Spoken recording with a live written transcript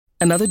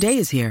Another day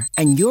is here,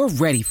 and you're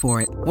ready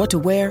for it. What to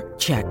wear?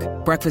 Check.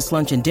 Breakfast,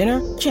 lunch, and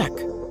dinner? Check.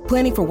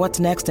 Planning for what's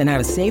next and how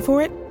to save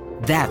for it?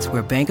 That's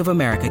where Bank of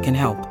America can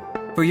help.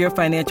 For your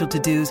financial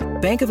to-dos,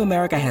 Bank of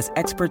America has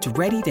experts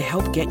ready to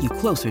help get you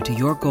closer to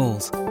your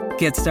goals.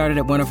 Get started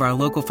at one of our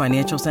local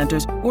financial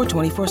centers or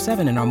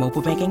 24/7 in our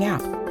mobile banking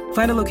app.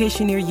 Find a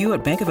location near you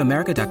at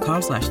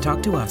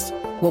bankofamerica.com/talktous.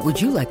 What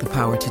would you like the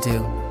power to do?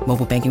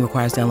 Mobile banking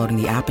requires downloading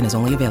the app and is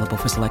only available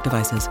for select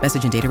devices.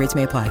 Message and data rates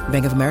may apply.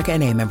 Bank of America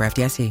N.A., member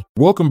FDIC.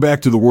 Welcome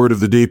back to the Word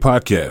of the Day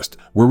podcast,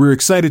 where we're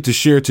excited to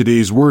share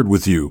today's word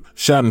with you,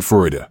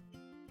 Schadenfreude.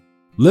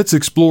 Let's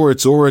explore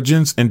its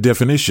origins and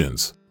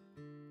definitions.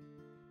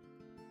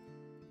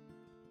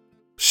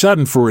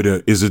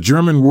 Schadenfreude is a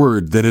German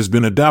word that has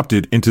been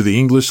adopted into the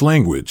English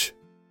language.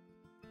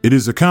 It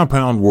is a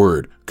compound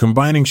word,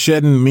 combining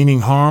Schaden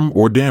meaning harm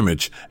or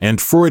damage, and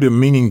Freude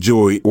meaning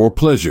joy or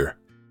pleasure.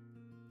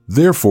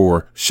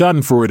 Therefore,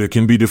 Schadenfreude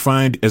can be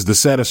defined as the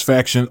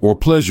satisfaction or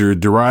pleasure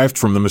derived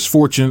from the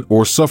misfortune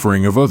or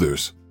suffering of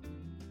others.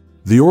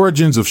 The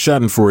origins of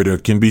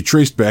Schadenfreude can be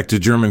traced back to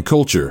German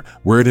culture,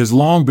 where it has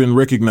long been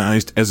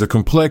recognized as a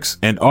complex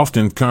and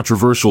often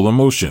controversial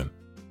emotion.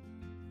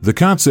 The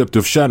concept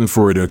of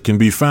Schadenfreude can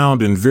be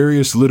found in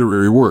various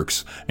literary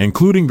works,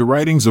 including the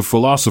writings of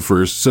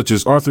philosophers such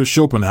as Arthur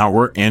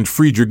Schopenhauer and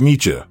Friedrich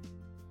Nietzsche.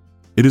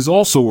 It is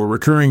also a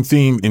recurring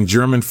theme in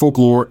German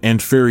folklore and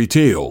fairy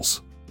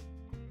tales.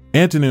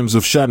 Antonyms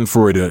of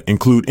Schadenfreude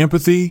include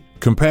empathy,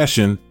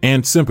 compassion,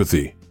 and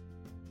sympathy.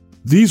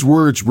 These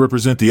words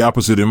represent the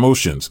opposite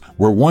emotions,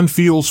 where one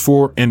feels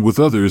for and with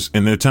others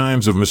in their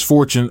times of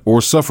misfortune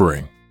or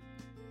suffering.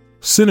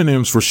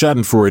 Synonyms for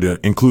Schadenfreude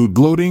include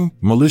gloating,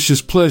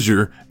 malicious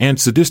pleasure, and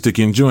sadistic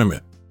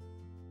enjoyment.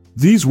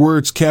 These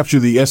words capture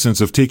the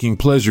essence of taking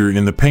pleasure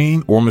in the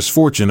pain or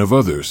misfortune of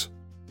others.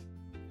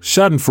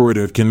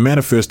 Schadenfreude can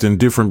manifest in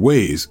different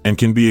ways and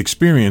can be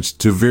experienced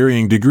to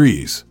varying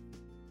degrees.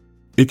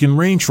 It can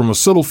range from a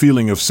subtle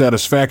feeling of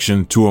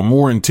satisfaction to a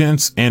more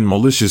intense and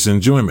malicious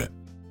enjoyment.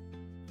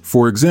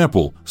 For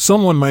example,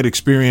 someone might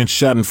experience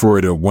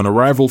Schadenfreude when a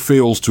rival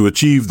fails to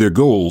achieve their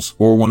goals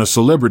or when a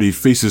celebrity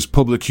faces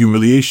public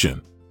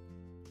humiliation.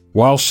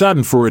 While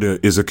Schadenfreude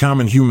is a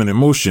common human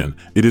emotion,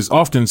 it is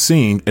often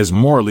seen as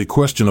morally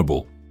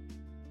questionable.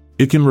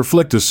 It can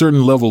reflect a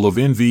certain level of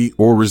envy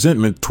or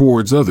resentment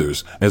towards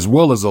others, as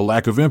well as a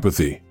lack of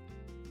empathy.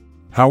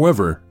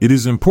 However, it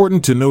is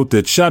important to note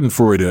that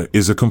Schadenfreude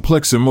is a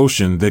complex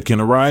emotion that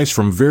can arise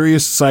from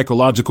various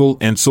psychological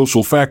and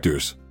social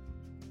factors.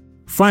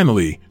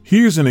 Finally,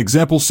 here's an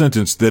example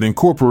sentence that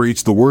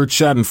incorporates the word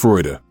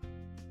Schadenfreude.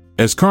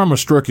 As karma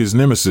struck his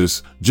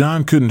nemesis,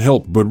 John couldn't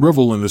help but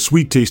revel in the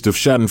sweet taste of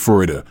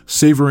Schadenfreude,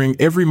 savoring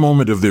every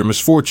moment of their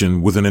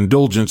misfortune with an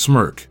indulgent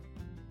smirk.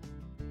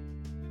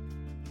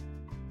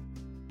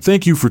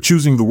 Thank you for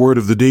choosing the Word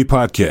of the Day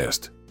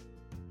podcast.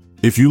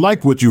 If you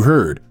liked what you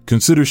heard,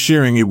 consider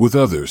sharing it with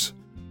others.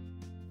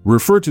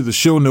 Refer to the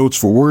show notes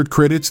for word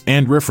credits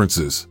and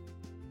references.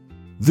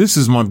 This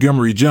is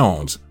Montgomery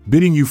Jones,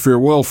 bidding you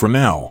farewell for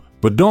now,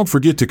 but don't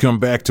forget to come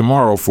back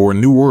tomorrow for a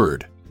new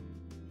word.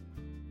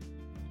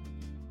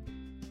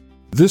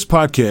 This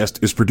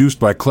podcast is produced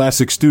by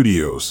Classic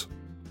Studios.